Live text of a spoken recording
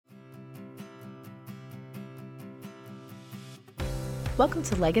Welcome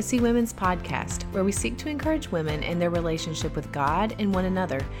to Legacy Women's Podcast, where we seek to encourage women in their relationship with God and one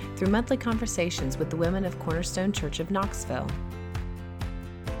another through monthly conversations with the women of Cornerstone Church of Knoxville.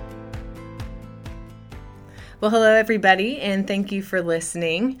 Well, hello everybody, and thank you for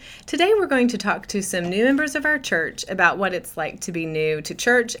listening. Today we're going to talk to some new members of our church about what it's like to be new to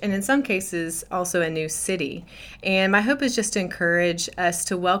church, and in some cases also a new city. And my hope is just to encourage us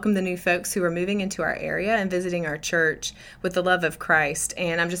to welcome the new folks who are moving into our area and visiting our church with the love of Christ.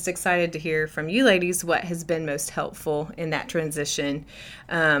 And I'm just excited to hear from you ladies what has been most helpful in that transition.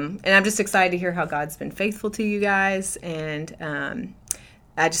 And I'm just excited to hear how God's been faithful to you guys, and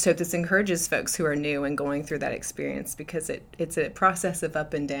I just hope this encourages folks who are new and going through that experience, because it's a process of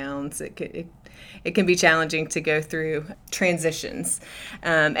up and downs. It can be challenging to go through transitions.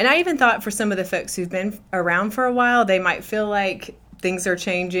 And I even thought for some of the folks who've been around for a while, they might feel like things are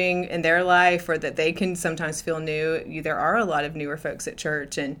changing in their life, or that they can sometimes feel new. There are a lot of newer folks at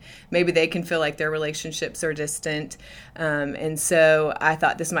church, and maybe they can feel like their relationships are distant. And so I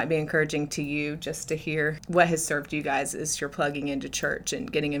thought this might be encouraging to you, just to hear what has served you guys as you're plugging into church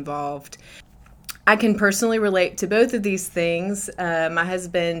and getting involved. I can personally relate to both of these things. My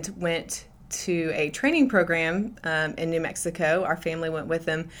husband went to a training program in New Mexico. Our family went with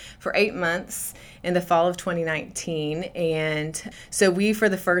him for 8 months in the fall of 2019. And so we, for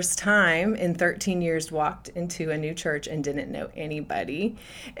the first time in 13 years, walked into a new church and didn't know anybody.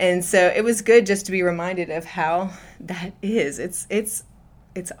 And so it was good just to be reminded of how that is. It's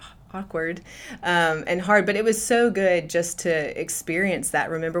awkward and hard, but it was so good just to experience that,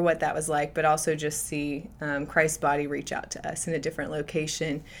 remember what that was like, but also just see Christ's body reach out to us in a different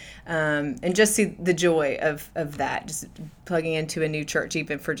location, and just see the joy of that, just plugging into a new church,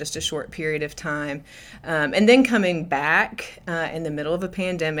 even for just a short period of time. And then coming back in the middle of a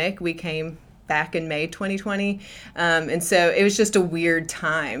pandemic. We came back in May 2020. And so it was just a weird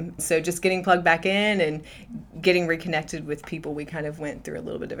time. So just getting plugged back in and getting reconnected with people, we kind of went through a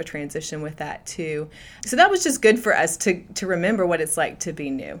little bit of a transition with that too. So that was just good for us to remember what it's like to be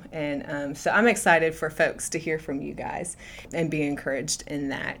new. And so I'm excited for folks to hear from you guys and be encouraged in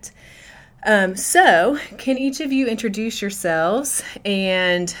that. So can each of you introduce yourselves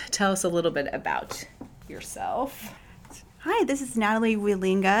and tell us a little bit about yourself? Hi, this is Natalie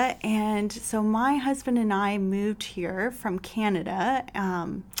Wielinga, and so my husband and I moved here from Canada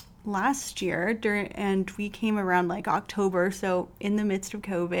last year, and we came around like October, so in the midst of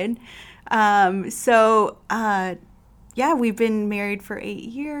COVID. We've been married for 8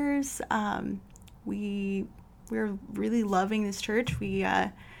 years. We're really loving this church. We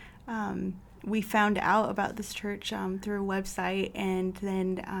found out about this church through a website, and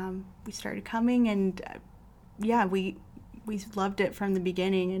then we started coming, and we loved it from the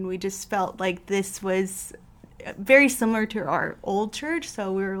beginning, and we just felt like this was very similar to our old church.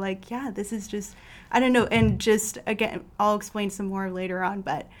 So we were like, yeah, this is just, I don't know. And just, again, I'll explain some more later on,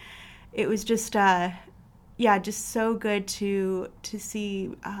 but it was just, just so good to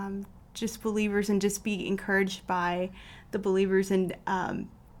see just believers and just be encouraged by the believers. And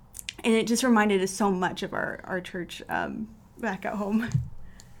it just reminded us so much of our church back at home.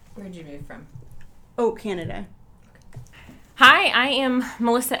 Where'd you move from? Oh, Canada. Hi, I am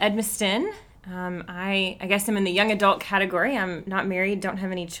Melissa Edmiston. I guess I'm in the young adult category. I'm not married, don't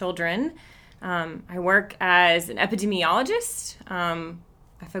have any children. I work as an epidemiologist.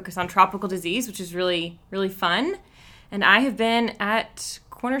 I focus on tropical disease, which is really, really fun. And I have been at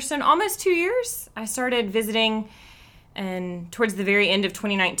Cornerstone almost 2 years. I started visiting towards the very end of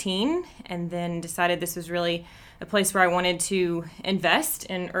 2019, and then decided this was really a place where I wanted to invest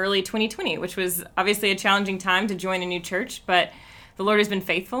in early 2020, which was obviously a challenging time to join a new church, but the Lord has been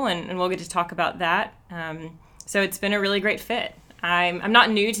faithful, and we'll get to talk about that. So it's been a really great fit. I'm not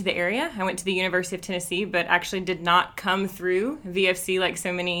new to the area. I went to the University of Tennessee, but actually did not come through VFC like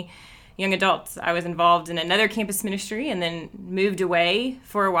so many young adults. I was involved in another campus ministry, and then moved away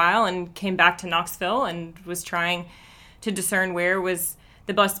for a while and came back to Knoxville, and was trying to discern where was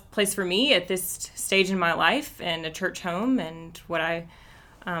the best place for me at this stage in my life, and a church home, and what I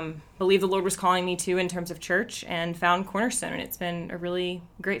believe the Lord was calling me to in terms of church, and found Cornerstone, and it's been a really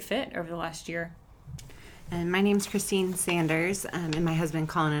great fit over the last year. And my name's Christine Sanders, and my husband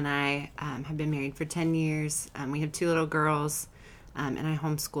Colin and I have been married for 10 years. We have 2 little girls, and I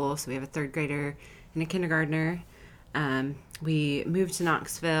homeschool, so we have a 3rd grader and a kindergartner. We moved to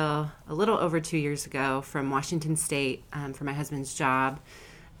Knoxville a little over 2 years ago from Washington State for my husband's job.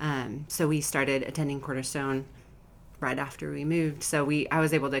 So we started attending Cornerstone right after we moved. So I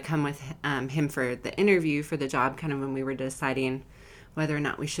was able to come with him for the interview for the job, kind of when we were deciding whether or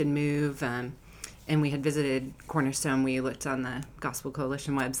not we should move. and we had visited Cornerstone. We looked on the Gospel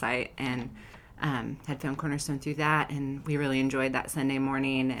Coalition website and had found Cornerstone through that, and we really enjoyed that Sunday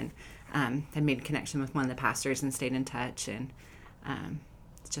morning, and had made a connection with one of the pastors and stayed in touch, and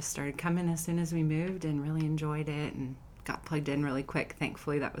just started coming as soon as we moved and really enjoyed it and got plugged in really quick.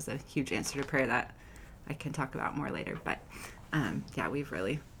 Thankfully, that was a huge answer to prayer that I can talk about more later. But yeah, we've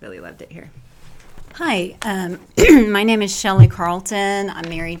really, really loved it here. Hi, my name is Shelley Carlton. I'm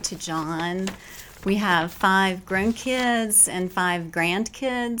married to John. We have 5 grown kids and 5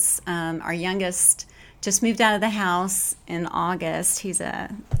 grandkids. Our youngest just moved out of the house in August.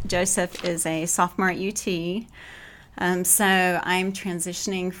 Joseph is a sophomore at UT. So I'm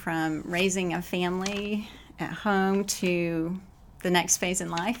transitioning from raising a family at home to the next phase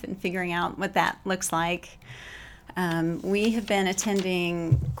in life and figuring out what that looks like. We have been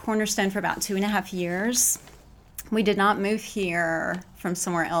attending Cornerstone for about 2.5 years. We did not move here from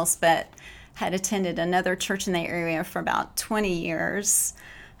somewhere else, but had attended another church in the area for about 20 years,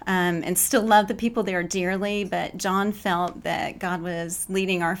 and still love the people there dearly. But John felt that God was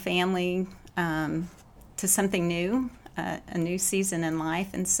leading our family to something new, a new season in life.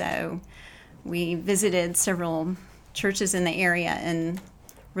 And so we visited several churches in the area and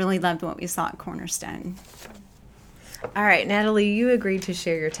really loved what we saw at Cornerstone. All right, Natalie, you agreed to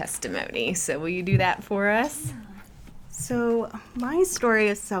share your testimony, so will you do that for us? So my story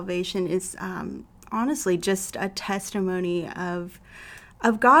of salvation is honestly just a testimony of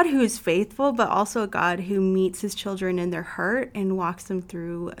God who is faithful, but also a God who meets his children in their hurt and walks them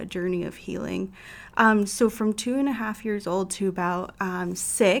through a journey of healing. So from 2.5 years old to about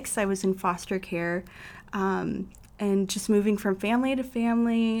 6, I was in foster care, and just moving from family to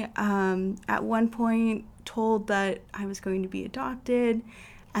family. At one point, told that I was going to be adopted,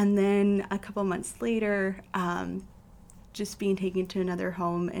 and then a couple months later, just being taken to another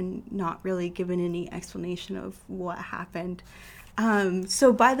home and not really given any explanation of what happened.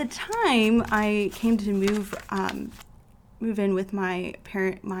 So by the time I came to move in with my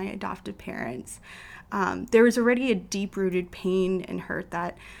adoptive parents, there was already a deep-rooted pain and hurt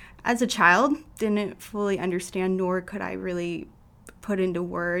that, as a child, didn't fully understand, nor could I really put into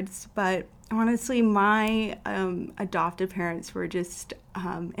words. But honestly, my adoptive parents were just,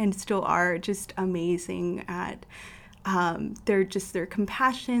 and still are, just amazing at their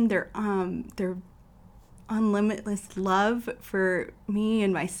compassion, their unlimited love for me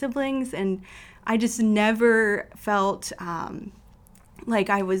and my siblings. And I just never felt like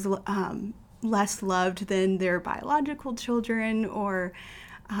I was less loved than their biological children, or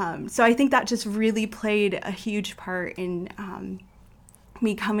so I think that just really played a huge part in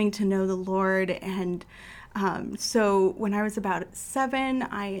me coming to know the Lord. And so when I was about 7,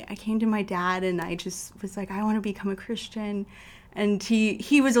 I came to my dad and I just was like, I want to become a Christian. And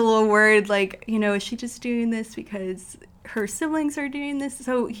he was a little worried, like, is she just doing this because her siblings are doing this?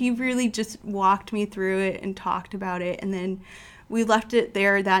 So he really just walked me through it and talked about it. And then we left it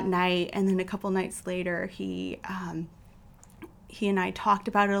there that night. And then a couple nights later, he and I talked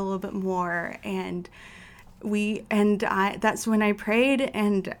about it a little bit more, and that's when I prayed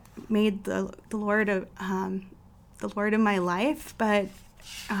and made the Lord of my life. But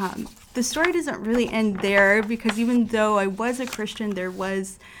the story doesn't really end there, because even though I was a Christian, there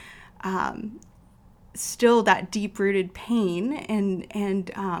was still that deep-rooted pain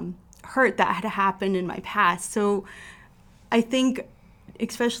and hurt that had happened in my past. So I think,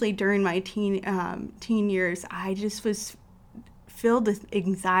 especially during my teen years, I just was filled with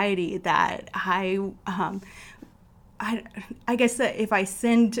anxiety that I guess that if I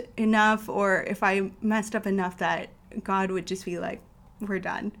sinned enough or if I messed up enough, that God would just be like, we're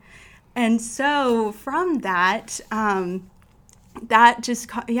done. And so from that, that just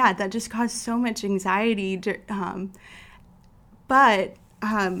caused so much anxiety. But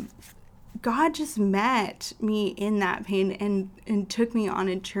God just met me in that pain and took me on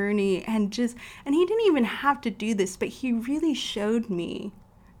a journey, and he didn't even have to do this, but he really showed me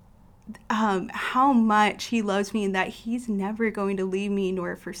how much he loves me and that he's never going to leave me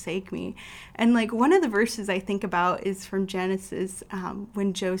nor forsake me. And like one of the verses I think about is from Genesis,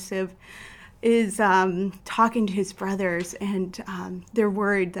 when Joseph is talking to his brothers, and they're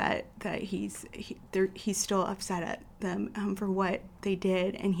worried that he's still upset at them for what they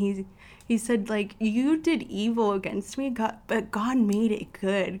did. And he said, like, you did evil against me, God, but God made it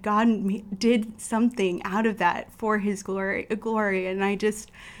good. God did something out of that for his glory. And I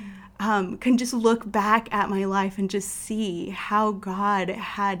just can just look back at my life and just see how God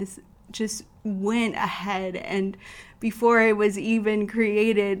had just went ahead, and before it was even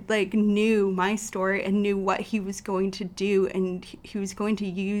created, like, knew my story and knew what he was going to do, and he was going to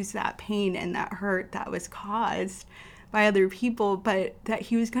use that pain and that hurt that was caused by other people, but that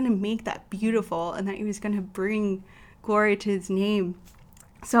he was going to make that beautiful, and that he was going to bring glory to his name.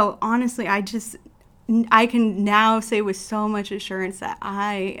 So honestly, I can now say with so much assurance that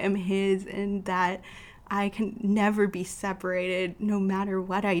I am his, and that I can never be separated. No matter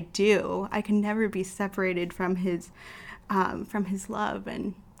what I do, I can never be separated from his love.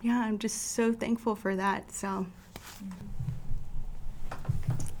 And yeah, I'm just so thankful for that. So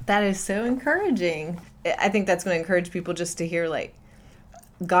that is so encouraging. I think that's going to encourage people just to hear, like,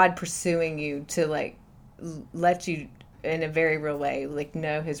 God pursuing you to, like, let you in a very real way, like,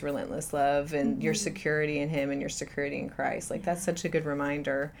 know his relentless love and your security in him and your security in Christ. Like, that's such a good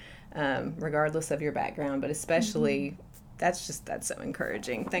reminder, regardless of your background, but especially that's so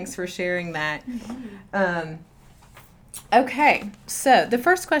encouraging. Thanks for sharing that. Okay, so the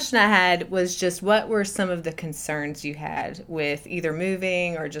first question I had was just, what were some of the concerns you had with either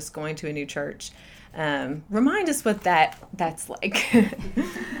moving or just going to a new church? Remind us what that's like.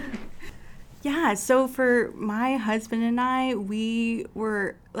 Yeah, so for my husband and I, we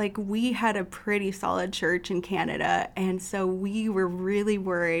had a pretty solid church in Canada, and so we were really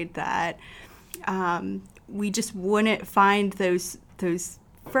worried that we just wouldn't find those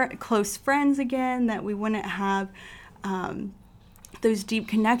close friends again, that we wouldn't have those deep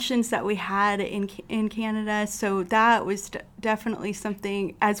connections that we had in Canada. So that was definitely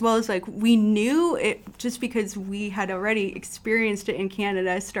something, as well as, like, we knew it just because we had already experienced it in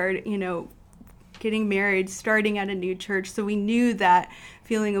Canada, getting married, starting at a new church. So we knew that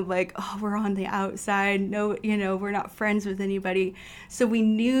feeling of, like, oh, we're on the outside. No, we're not friends with anybody. So we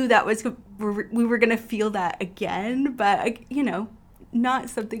knew that we were going to feel that again, but, not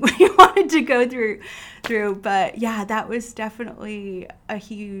something we wanted to go through. But yeah, that was definitely a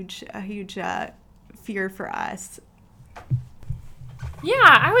huge fear for us.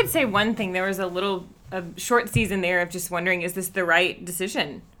 Yeah, I would say one thing, there was a short season there of just wondering, is this the right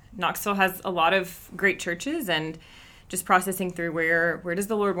decision? Knoxville has a lot of great churches, and just processing through where does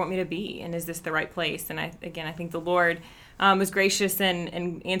the Lord want me to be, and is this the right place? And I think the Lord was gracious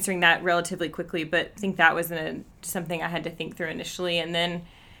in answering that relatively quickly, but I think that was something I had to think through initially. And then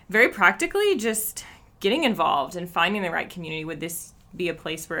very practically, just getting involved and finding the right community. Would this be a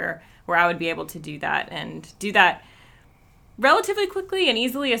place where I would be able to do that, and do that relatively quickly and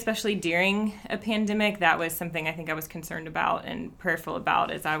easily, especially during a pandemic? That was something I think I was concerned about and prayerful about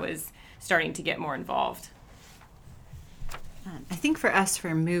as I was starting to get more involved. I think for us,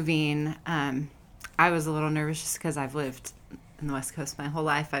 for moving, I was a little nervous just because I've lived in the West Coast my whole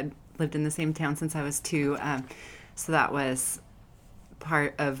life. I'd lived in the same town since I was 2, so that was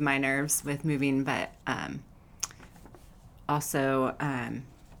part of my nerves with moving. But also,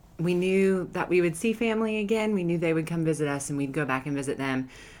 we knew that we would see family again. We knew they would come visit us, and we'd go back and visit them.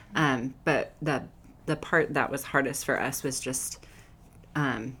 But the part that was hardest for us was just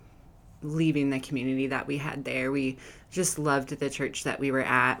leaving the community that we had there. We just loved the church that we were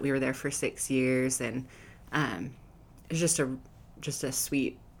at. We were there for 6 years, and it was just a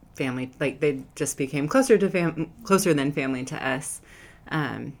sweet family. Like, they just became closer than family to us.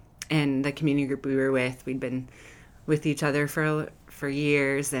 And the community group we were with, we'd been with each other for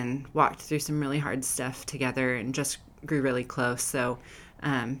years and walked through some really hard stuff together and just grew really close. So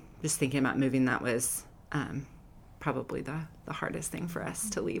just thinking about moving, that was probably the hardest thing for us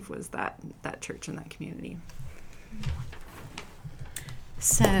to leave, was that church and that community.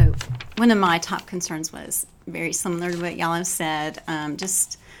 So one of my top concerns was very similar to what y'all have said.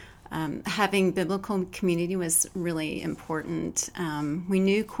 Having biblical community was really important. We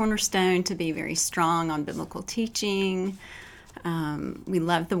knew Cornerstone to be very strong on biblical teaching. We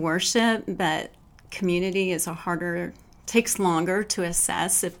love the worship, but community takes longer to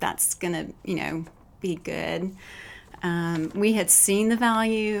assess if that's going to, be good. We had seen the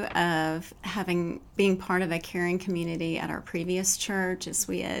value of being part of a caring community at our previous church, as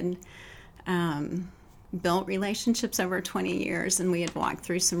we had built relationships over 20 years, and we had walked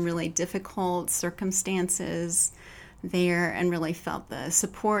through some really difficult circumstances there and really felt the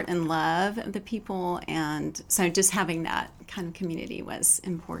support and love of the people. And so just having that kind of community was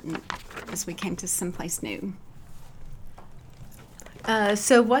important as we came to someplace new.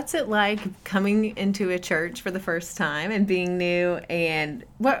 So what's it like coming into a church for the first time and being new, and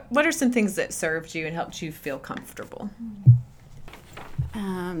what are some things that served you and helped you feel comfortable?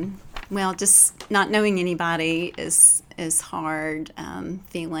 Well, just not knowing anybody is hard,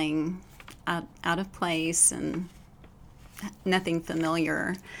 feeling out of place and nothing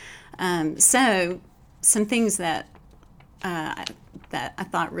familiar. So some things that I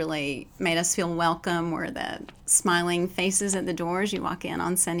thought really made us feel welcome were the smiling faces at the doors. You walk in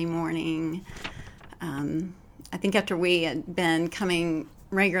on Sunday morning. I think after we had been coming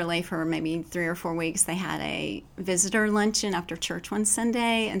regularly for maybe 3 or 4 weeks, they had a visitor luncheon after church one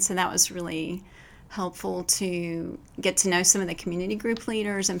Sunday, and so that was really helpful to get to know some of the community group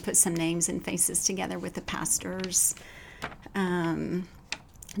leaders and put some names and faces together with the pastors.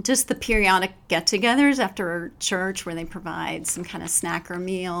 Just the periodic get-togethers after church where they provide some kind of snack or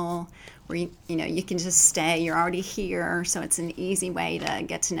meal where you can just stay. You're already here, so it's an easy way to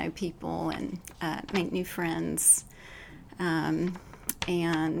get to know people and make new friends.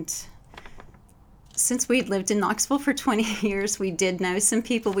 And since we'd lived in Knoxville for 20 years, we did know some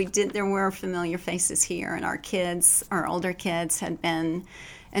people. There were familiar faces here, and our older kids had been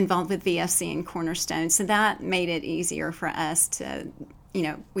involved with VFC and Cornerstone, so that made it easier for us to,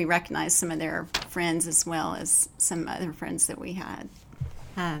 we recognized some of their friends as well as some other friends that we had.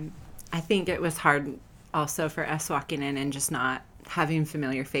 I think it was hard also for us walking in and just not having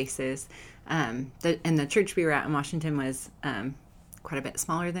familiar faces. And the church we were at in Washington was quite a bit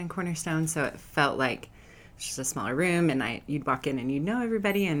smaller than Cornerstone, so it felt like it's just a smaller room, and you'd walk in and you'd know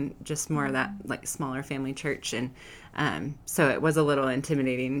everybody, and just more of that like smaller family church. And so it was a little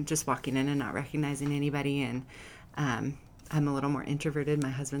intimidating just walking in and not recognizing anybody. And I'm a little more introverted. My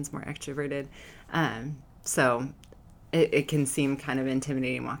husband's more extroverted. So it can seem kind of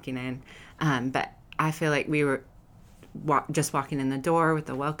intimidating walking in. But I feel like we were just walking in the door with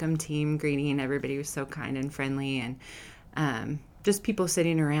the welcome team greeting. Everybody was so kind and friendly, and just people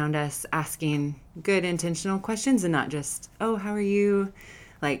sitting around us asking good intentional questions and not just, oh, how are you?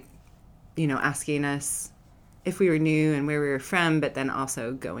 Like, asking us if we were new and where we were from, but then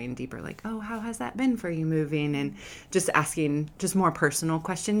also going deeper, like, oh, how has that been for you moving? And just asking just more personal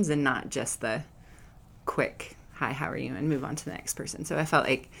questions and not just the quick, hi, how are you? And move on to the next person. So I felt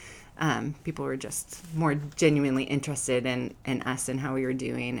like people were just more genuinely interested in us and how we were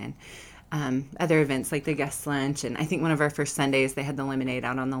doing. And other events like the guest lunch, and I think one of our first Sundays they had the lemonade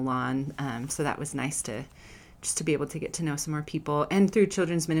out on the lawn, so that was nice to be able to get to know some more people. And through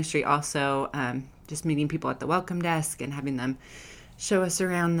children's ministry also, just meeting people at the welcome desk and having them show us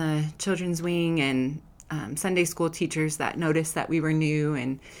around the children's wing, and Sunday school teachers that noticed that we were new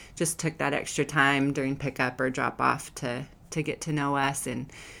and just took that extra time during pickup or drop off to get to know us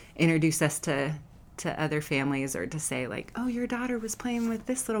and introduce us to other families, or to say like, oh, your daughter was playing with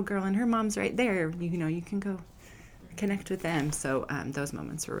this little girl and her mom's right there, you can go connect with them. So those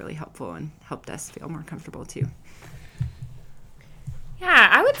moments were really helpful and helped us feel more comfortable too. Yeah,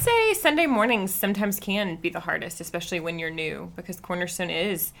 I would say Sunday mornings sometimes can be the hardest, especially when you're new, because Cornerstone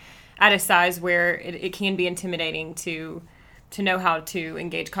is at a size where it can be intimidating to know how to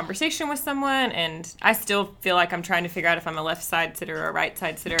engage conversation with someone. And I still feel like I'm trying to figure out if I'm a left side sitter or a right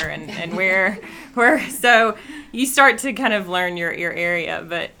side sitter, and where. So you start to kind of learn your area.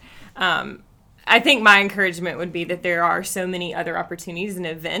 But I think my encouragement would be that there are so many other opportunities and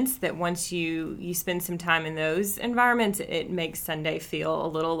events that once you spend some time in those environments, it makes Sunday feel a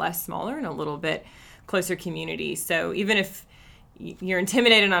little less smaller and a little bit closer community. So even if you're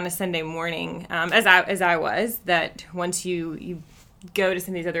intimidated on a Sunday morning, as I was, that once you go to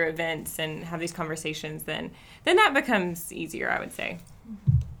some of these other events and have these conversations, then that becomes easier, I would say.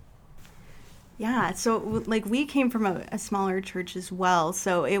 Yeah, so like we came from a smaller church as well,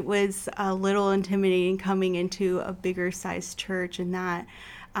 so it was a little intimidating coming into a bigger sized church and that.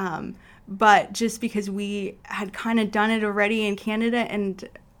 But just because we had kind of done it already in Canada, and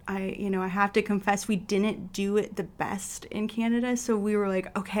I have to confess we didn't do it the best in Canada, so we were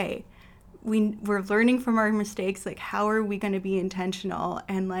like, okay, we're learning from our mistakes, like how are we going to be intentional?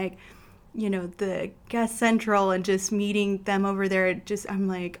 And like, the guest central and just meeting them over there, I'm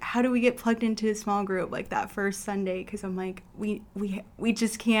like, how do we get plugged into a small group like that first Sunday? Because I'm like, we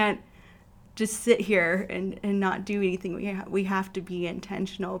just can't just sit here and not do anything. We have to be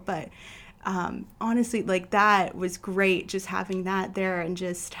intentional. But honestly, like that was great, just having that there, and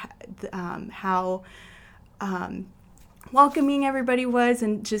just how welcoming everybody was,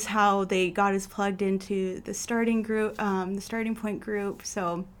 and just how they got us plugged into the starting group, the starting point group.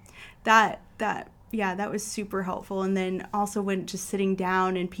 So that was super helpful. And then also when just sitting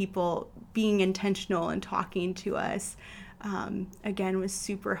down and people being intentional and talking to us, again, was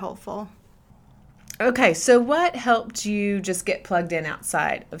super helpful. Okay, so what helped you just get plugged in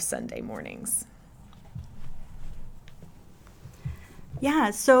outside of Sunday mornings? Yeah,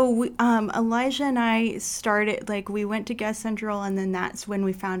 so Elijah and I started, we went to Guest Central, and then that's when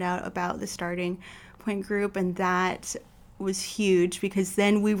we found out about the starting point group, and that was huge, because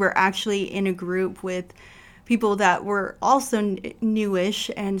then we were actually in a group with people that were also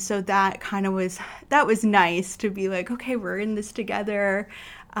newish, and so that was nice to be like, okay, we're in this together.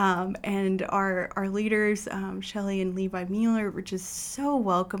 And our leaders, Shelley and Levi Mueller, were just so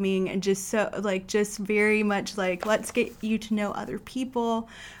welcoming and just very much like, let's get you to know other people.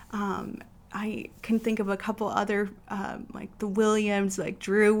 I can think of a couple other, like the Williams, like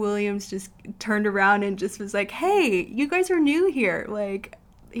Drew Williams just turned around and just was like, hey, you guys are new here.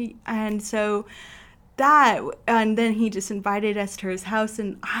 And so and then he just invited us to his house.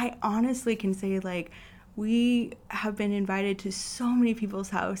 And I honestly can say, like, we have been invited to so many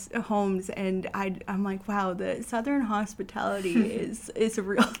people's homes. And I'm like, wow, the Southern hospitality is a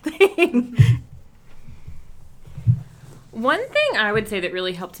real thing. One thing I would say that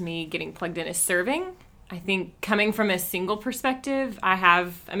really helped me getting plugged in is serving. I think coming from a single perspective,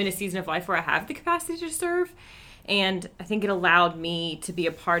 I'm in a season of life where I have the capacity to serve. And I think it allowed me to be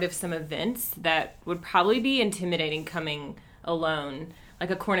a part of some events that would probably be intimidating coming alone,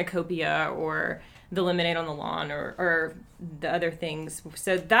 like a cornucopia or the lemonade on the lawn or the other things.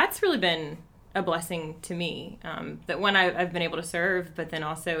 So that's really been a blessing to me, that one, I've been able to serve, but then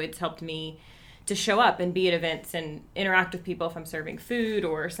also it's helped me to show up and be at events and interact with people if I'm serving food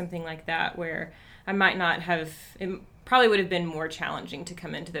or something like that, where I might not have, it probably would have been more challenging to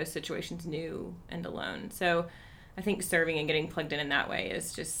come into those situations new and alone. So I think serving and getting plugged in that way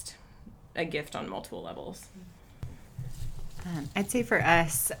is just a gift on multiple levels. I'd say for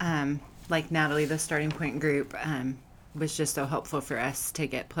us, like Natalie, the Starting Point group was just so helpful for us to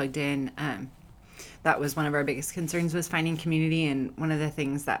get plugged in. That was one of our biggest concerns, was finding community, and one of the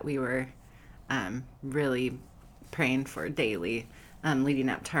things that we were really praying for daily leading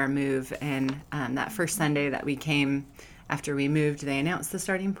up to our move. And that first Sunday that we came after we moved, they announced the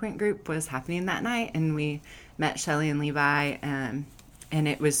Starting Point group was happening that night, and we met Shelley and Levi, and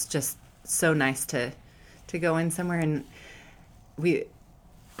it was just so nice to go in somewhere. And we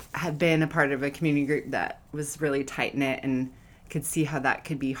had been a part of a community group that was really tight-knit, and could see how that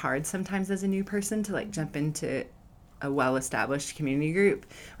could be hard sometimes as a new person to like jump into a well-established community group,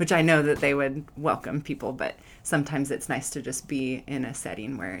 which I know that they would welcome people, but sometimes it's nice to just be in a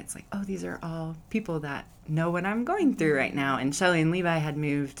setting where it's like, oh, these are all people that know what I'm going through right now. And Shelley and Levi had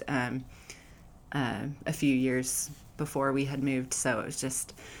moved a few years before we had moved, so it was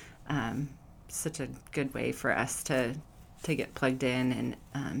just such a good way for us to get plugged in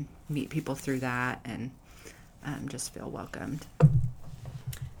and meet people through that, and just feel welcomed.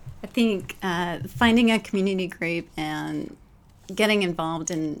 I think finding a community group and getting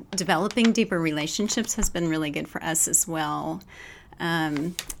involved in developing deeper relationships has been really good for us as well.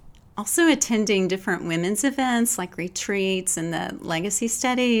 Also, attending different women's events like retreats and the legacy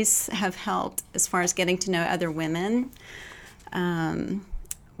studies have helped as far as getting to know other women.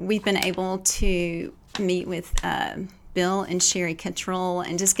 We've been able to meet with Bill and Sherry Kittrell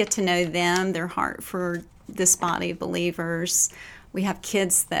and just get to know them, their heart for this body of believers. We have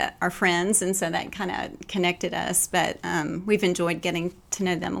kids that are friends, and so that kind of connected us, but we've enjoyed getting to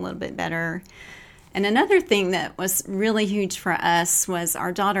know them a little bit better. And another thing that was really huge for us was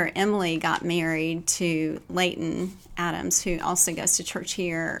our daughter Emily got married to Leighton Adams, who also goes to church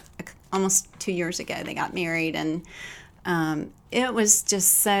here. Almost 2 years ago they got married, and it was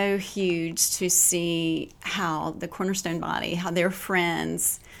just so huge to see how the Cornerstone body, how their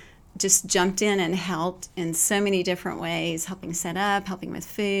friends just jumped in and helped in so many different ways, helping set up, helping with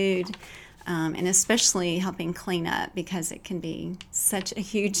food, and especially helping clean up, because it can be such a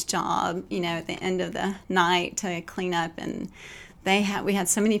huge job, at the end of the night to clean up. And we had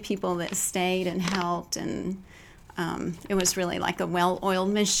so many people that stayed and helped, and it was really like a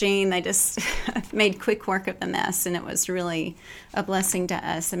well-oiled machine. They just made quick work of the mess, and it was really a blessing to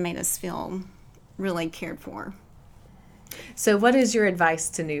us and made us feel really cared for. So what is your advice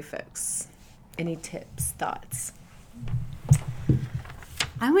to new folks? Any tips, thoughts?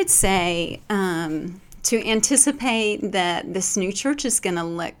 I would say to anticipate that this new church is going to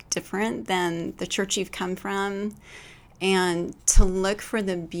look different than the church you've come from, and to look for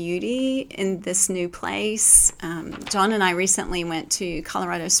the beauty in this new place. John and I recently went to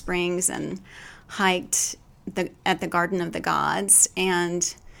Colorado Springs and hiked at the Garden of the Gods,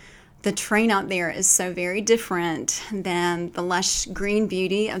 and the terrain out there is so very different than the lush green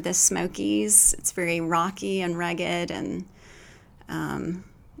beauty of the Smokies. It's very rocky and rugged and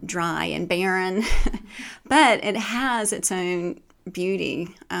dry and barren, but it has its own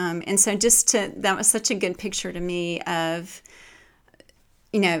beauty. And so that was such a good picture to me of,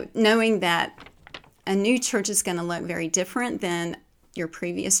 knowing that a new church is going to look very different than your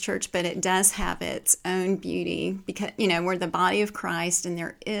previous church, but it does have its own beauty because, we're the body of Christ and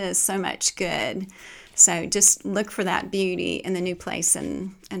there is so much good. So just look for that beauty in the new place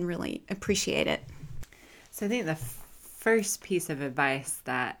and really appreciate it. So I think the first piece of advice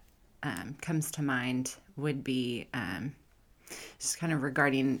that comes to mind would be just kind of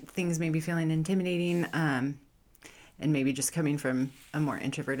regarding things maybe feeling intimidating, and maybe just coming from a more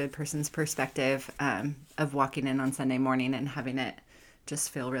introverted person's perspective, of walking in on Sunday morning and having it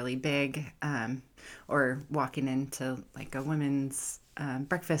just feel really big, or walking into like a women's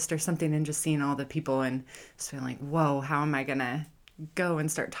breakfast or something and just seeing all the people and just feeling like, whoa, how am I going to go and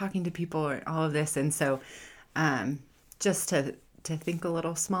start talking to people or all of this? And so just to think a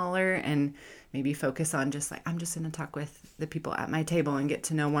little smaller and maybe focus on just like, I'm just going to talk with the people at my table and get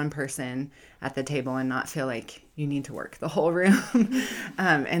to know one person at the table and not feel like you need to work the whole room.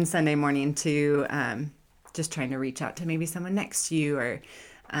 And Sunday morning to just trying to reach out to maybe someone next to you, or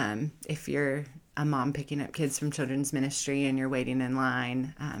if you're a mom picking up kids from children's ministry and you're waiting in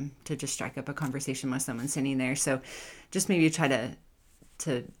line, to just strike up a conversation with someone sitting there. So just maybe try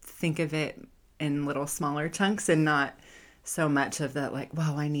to think of it in little smaller chunks and not so much of that like,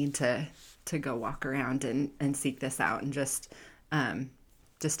 wow, I need to go walk around and seek this out, and just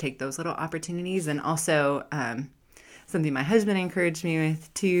take those little opportunities. And also something my husband encouraged me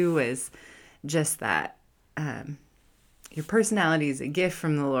with too was just that your personality is a gift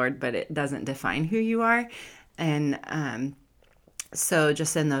from the Lord, but it doesn't define who you are. And so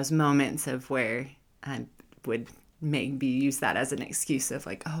just in those moments of where I would maybe use that as an excuse of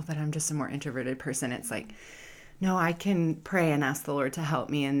like, oh, but I'm just a more introverted person, it's like, no, I can pray and ask the Lord to help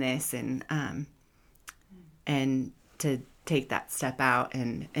me in this, and to take that step out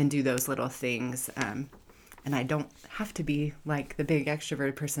and do those little things. And I don't have to be like the big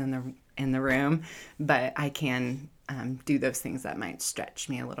extroverted person in the room, but I can do those things that might stretch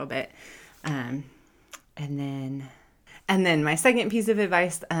me a little bit. And then my second piece of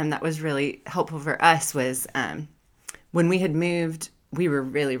advice that was really helpful for us was when we had moved, we were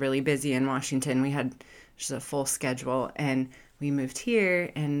really, really busy in Washington. We had just a full schedule, and we moved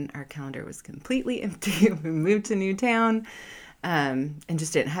here and our calendar was completely empty. We moved to a new town and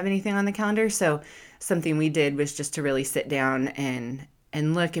just didn't have anything on the calendar. So something we did was just to really sit down and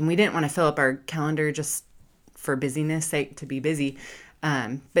look, and we didn't want to fill up our calendar just for busyness sake to be busy,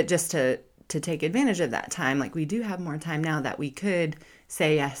 but just to take advantage of that time. Like, we do have more time now that we could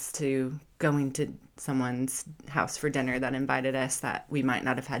say yes to going to someone's house for dinner that invited us that we might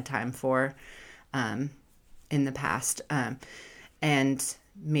not have had time for in the past, and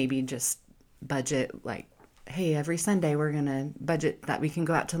maybe just budget like, hey, every Sunday we're going to budget that we can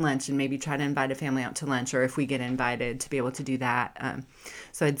go out to lunch, and maybe try to invite a family out to lunch, or if we get invited to be able to do that.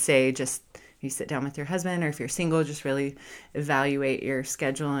 So I'd say just you sit down with your husband, or if you're single, just really evaluate your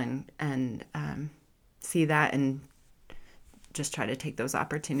schedule and see that, and just try to take those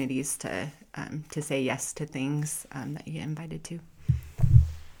opportunities to say yes to things that you get invited to.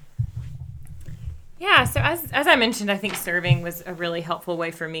 Yeah, so as I mentioned, I think serving was a really helpful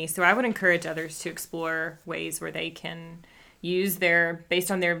way for me. So I would encourage others to explore ways where they can use based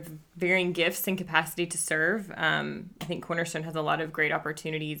on their varying gifts and capacity to serve. I think Cornerstone has a lot of great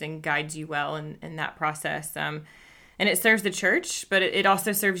opportunities and guides you well in that process. And it serves the church, but it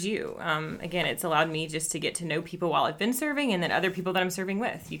also serves you. Again, it's allowed me just to get to know people while I've been serving, and then other people that I'm serving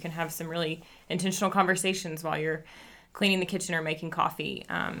with. You can have some really intentional conversations while you're cleaning the kitchen or making coffee.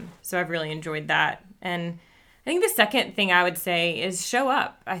 So I've really enjoyed that. And I think the second thing I would say is show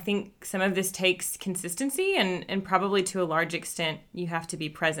up. I think some of this takes consistency, and probably to a large extent, you have to be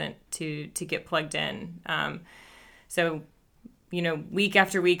present to get plugged in. So, week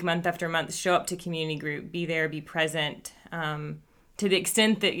after week, month after month, show up to community group, be there, be present, to the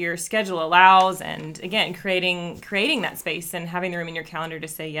extent that your schedule allows. And again, creating that space and having the room in your calendar to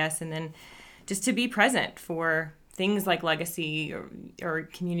say yes, and then just to be present for things like Legacy or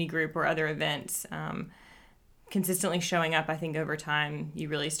community group or other events. Consistently showing up, I think over time, you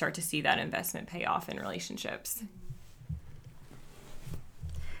really start to see that investment pay off in relationships.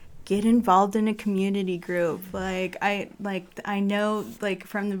 Get involved in a community group. I know,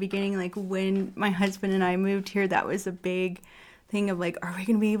 from the beginning, when my husband and I moved here, that was a big thing of are we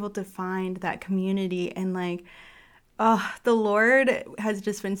going to be able to find that community? And the Lord has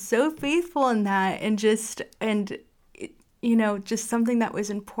just been so faithful in that, and just something that was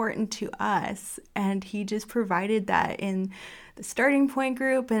important to us. And he just provided that in the starting point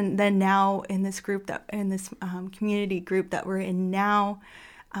group, and then now in this group community group that we're in now,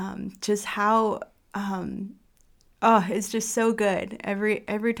 just how it's just so good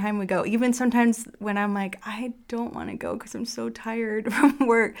every time we go. Even sometimes when I'm like, I don't want to go because I'm so tired from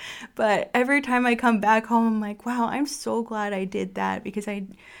work, but every time I come back home, I'm like, wow, I'm so glad I did that, because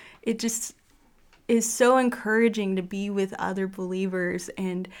it just is so encouraging to be with other believers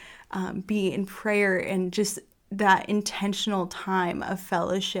and be in prayer, and just that intentional time of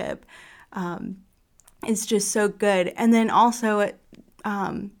fellowship is just so good. And then also,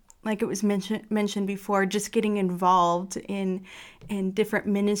 like it was mentioned before, just getting involved in different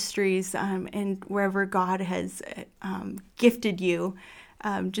ministries and wherever God has gifted you.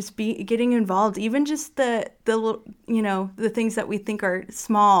 Just getting involved, even just the things that we think are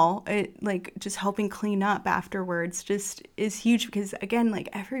small, like just helping clean up afterwards, just is huge, because again, like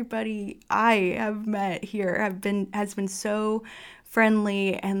everybody I have met here has been so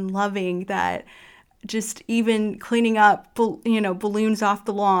friendly and loving, that just even cleaning up balloons off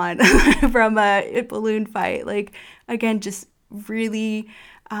the lawn from a balloon fight, like again, just really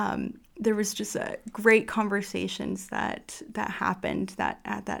there was just great conversations that happened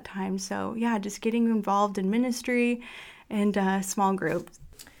at that time. So yeah, just getting involved in ministry and small groups.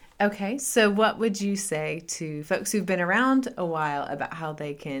 Okay, so what would you say to folks who've been around a while about how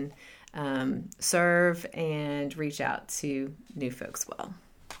they can serve and reach out to new folks well?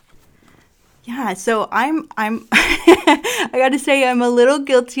 Yeah, so I'm I got to say I'm a little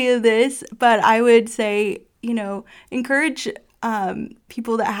guilty of this, but I would say, encourage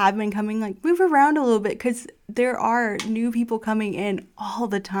people that have been coming, like move around a little bit, because there are new people coming in all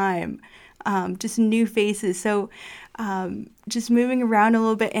the time, just new faces. So just moving around a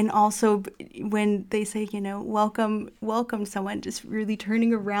little bit, and also when they say, welcome someone, just really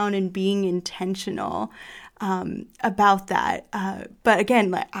turning around and being intentional about that. But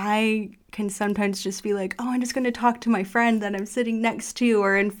again, like I can sometimes just be like, I'm just going to talk to my friend that I'm sitting next to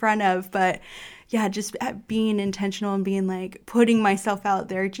or in front of. But yeah, just being intentional and being like putting myself out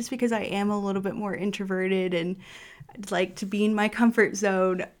there, just because I am a little bit more introverted and I'd like to be in my comfort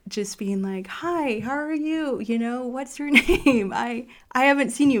zone, just being like, hi, how are you? What's your name? I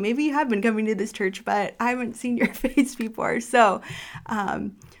haven't seen you. Maybe you have been coming to this church, but I haven't seen your face before. So,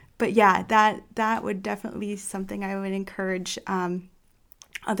 but yeah, that would definitely be something I would encourage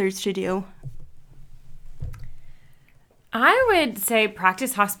others to do. I would say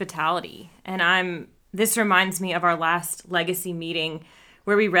practice hospitality. And this reminds me of our last legacy meeting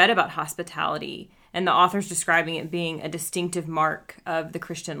where we read about hospitality and the authors describing it being a distinctive mark of the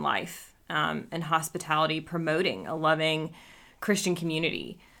Christian life, and hospitality promoting a loving Christian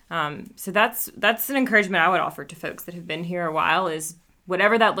community. So that's an encouragement I would offer to folks that have been here a while, is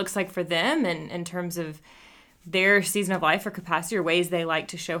whatever that looks like for them, and in terms of their season of life or capacity or ways they like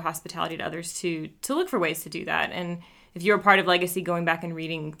to show hospitality to others, to look for ways to do that. And if you're a part of Legacy, going back and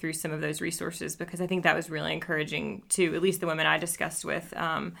reading through some of those resources, because I think that was really encouraging to at least the women I discussed with,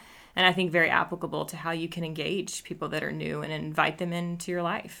 and I think very applicable to how you can engage people that are new and invite them into your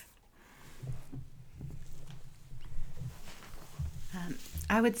life.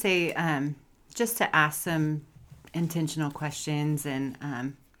 I would say just to ask some intentional questions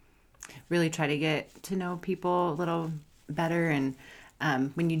and really try to get to know people a little better. And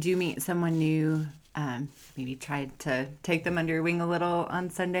when you do meet someone new, maybe try to take them under your wing a little on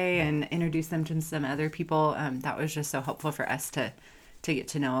Sunday and introduce them to some other people. That was just so helpful for us to get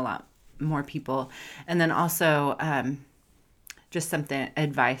to know a lot more people. And then also just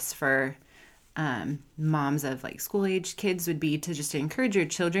advice for moms of like school-age kids would be to just encourage your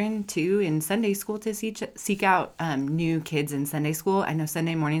children too in Sunday school to seek out new kids in Sunday school. I know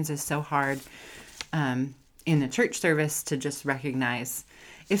Sunday mornings is so hard in the church service to just recognize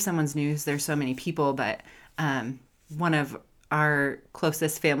if someone's new. There's so many people, but one of our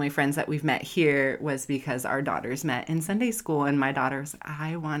closest family friends that we've met here was because our daughters met in Sunday school, and my daughter's,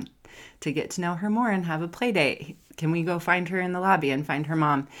 I want to get to know her more and have a play date. Can we go find her in the lobby and find her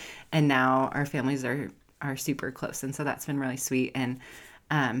mom? And now our families are super close, and so that's been really sweet. And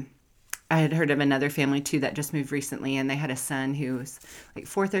I had heard of another family too that just moved recently, and they had a son who was like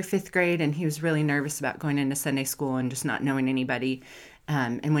 4th or 5th grade, and he was really nervous about going into Sunday school and just not knowing anybody.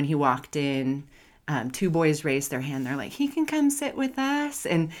 And when he walked in, 2 boys raised their hand. They're like, he can come sit with us.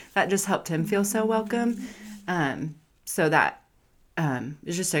 And that just helped him feel so welcome. So that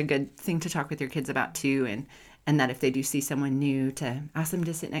is just a good thing to talk with your kids about too. And that if they do see someone new, to ask them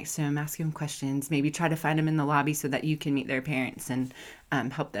to sit next to them, ask them questions, maybe try to find them in the lobby so that you can meet their parents and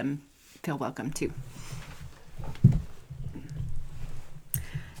help them feel welcome too.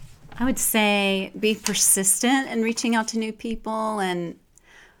 I would say be persistent in reaching out to new people, and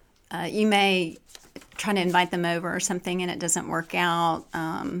you may try to invite them over or something and it doesn't work out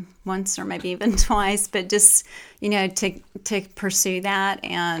once or maybe even twice, but just, to pursue that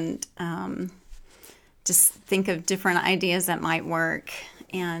and just think of different ideas that might work.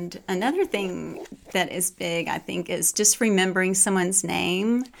 And another thing that is big, I think, is just remembering someone's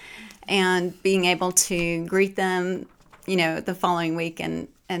name and being able to greet them, the following week and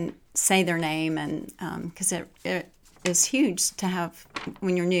say their name. And because it is huge to have,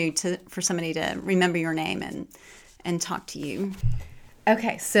 when you're new, for somebody to remember your name and talk to you.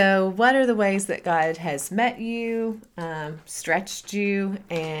 Okay, so what are the ways that God has met you, stretched you,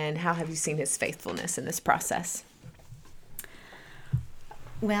 and how have you seen his faithfulness in this process?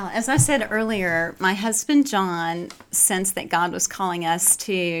 Well, as I said earlier, my husband John sensed that God was calling us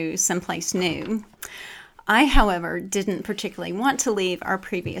to someplace new. I, however, didn't particularly want to leave our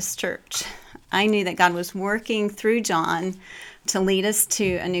previous church. I knew that God was working through John to lead us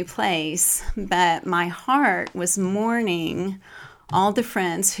to a new place, but my heart was mourning all the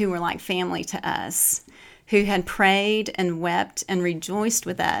friends who were like family to us, who had prayed and wept and rejoiced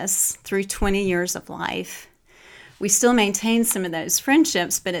with us through 20 years of life. We still maintain some of those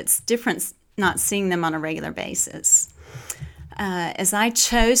friendships, but it's different not seeing them on a regular basis. As I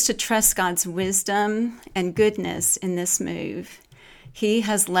chose to trust God's wisdom and goodness in this move, he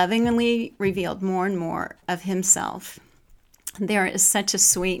has lovingly revealed more and more of himself. There is such a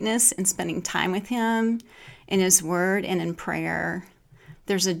sweetness in spending time with him, in his word and in prayer.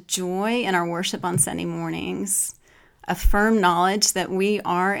 There's a joy in our worship on Sunday mornings, a firm knowledge that we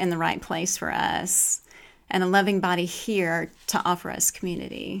are in the right place for us, and a loving body here to offer us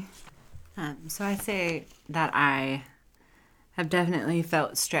community. So I say that I have definitely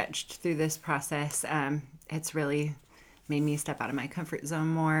felt stretched through this process. It's really made me step out of my comfort zone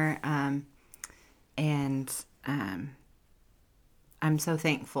more. And I'm so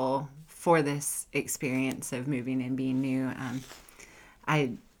thankful for this experience of moving and being new.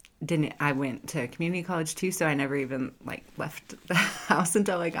 I went to community college too, so I never even left the house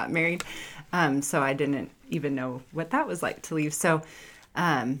until I got married. So I didn't even know what that was like to leave. So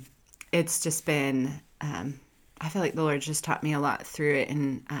it's just been, I feel like the Lord just taught me a lot through it.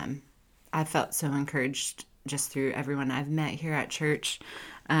 And I felt so encouraged just through everyone I've met here at church.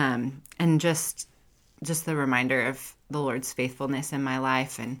 And just the reminder of the Lord's faithfulness in my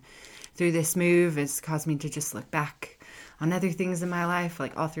life. And through this move has caused me to just look back on other things in my life,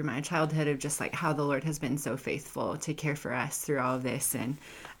 like all through my childhood, of just like how the Lord has been so faithful to care for us through all of this.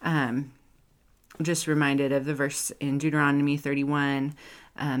 And just reminded of the verse in Deuteronomy 31,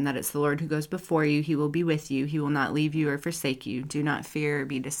 that it's the Lord who goes before you. He will be with you. He will not leave you or forsake you. Do not fear or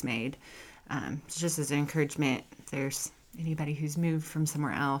be dismayed. It's just as an encouragement, if there's anybody who's moved from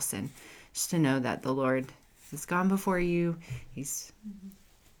somewhere else, and just to know that the Lord has gone before you. He's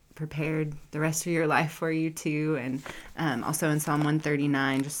prepared the rest of your life for you too. And also in Psalm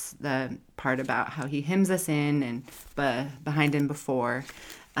 139, just the part about how he hymns us in and behind and before.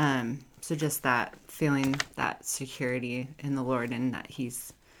 So just that feeling that security in the Lord, and that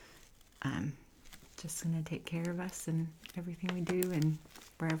he's just going to take care of us in everything we do and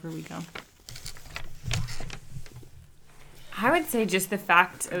wherever we go. I would say just the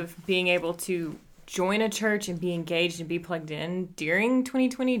fact of being able to join a church and be engaged and be plugged in during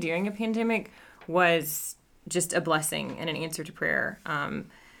 2020, during a pandemic, was just a blessing and an answer to prayer.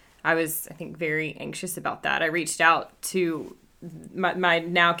 I was, I think, very anxious about that. I reached out to my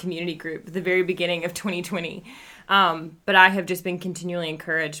now community group at the very beginning of 2020. But I have just been continually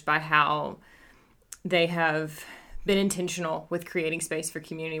encouraged by how they have been intentional with creating space for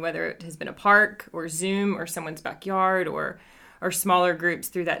community, whether it has been a park or Zoom or someone's backyard or smaller groups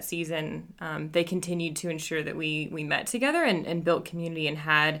through that season. They continued to ensure that we met together and built community and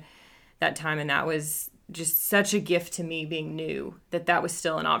had that time. And that was just such a gift to me, being new, that was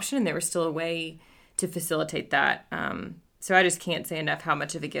still an option and there was still a way to facilitate that. So I just can't say enough how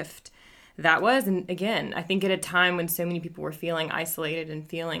much of a gift that was. And again, I think at a time when so many people were feeling isolated and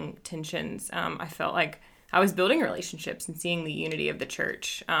feeling tensions, I felt like I was building relationships and seeing the unity of the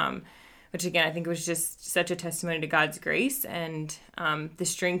church, which again, I think was just such a testimony to God's grace and the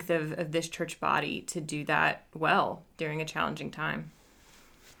strength of this church body to do that well during a challenging time.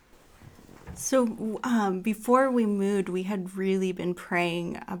 So before we moved, we had really been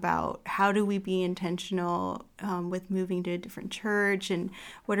praying about how do we be intentional with moving to a different church, and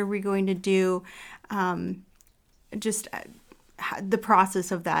what are we going to do, just the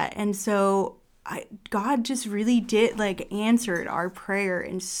process of that. And so God just really did answered our prayer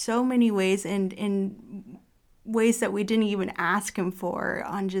in so many ways, and in ways that we didn't even ask him for,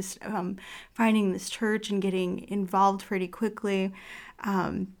 on just finding this church and getting involved pretty quickly.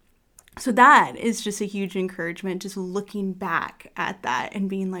 So that is just a huge encouragement, just looking back at that and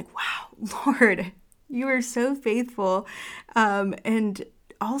being like, wow, Lord, you are so faithful. And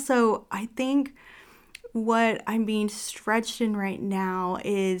also, I think what I'm being stretched in right now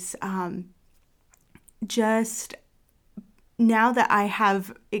is just now that I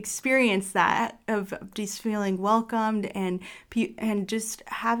have experienced that of just feeling welcomed and just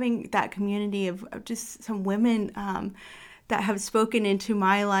having that community of just some women that have spoken into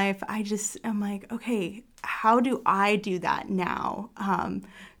my life, I'm like, okay, how do I do that now?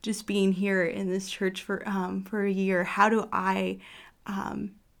 Just being here in this church for a year, how do I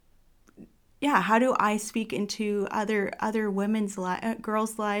speak into other women's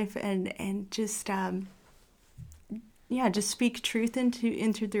girls' life and just just speak truth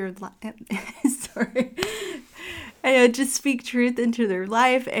into their sorry. Just speak truth into their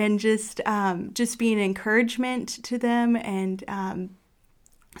life and just be an encouragement to them. And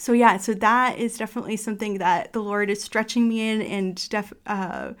so that is definitely something that the Lord is stretching me in, and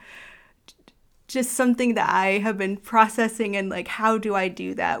just something that I have been processing, and like, how do I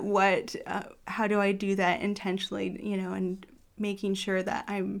do that? How do I do that intentionally, and making sure that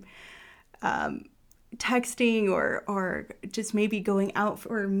I'm texting or just maybe going out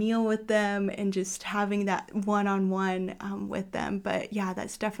for a meal with them and just having that one-on-one with them. But yeah,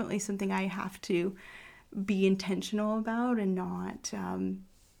 that's definitely something I have to be intentional about, and not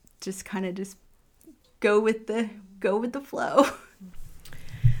just kind of just go with the flow.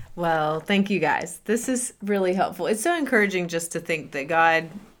 Well, thank you guys. This is really helpful. It's so encouraging just to think that God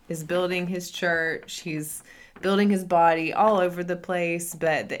is building his church. He's building his body all over the place,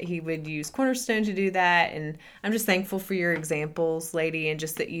 but that he would use Cornerstone to do that. And I'm just thankful for your examples, lady, and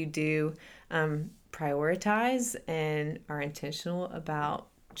just that you do prioritize and are intentional about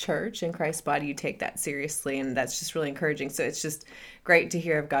church and Christ's body. You take that seriously, and that's just really encouraging. So it's just great to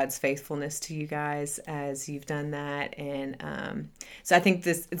hear of God's faithfulness to you guys as you've done that. And so I think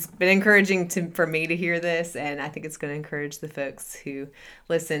it's been encouraging for me to hear this, and I think it's going to encourage the folks who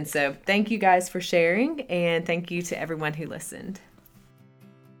listen. So thank you guys for sharing, and thank you to everyone who listened.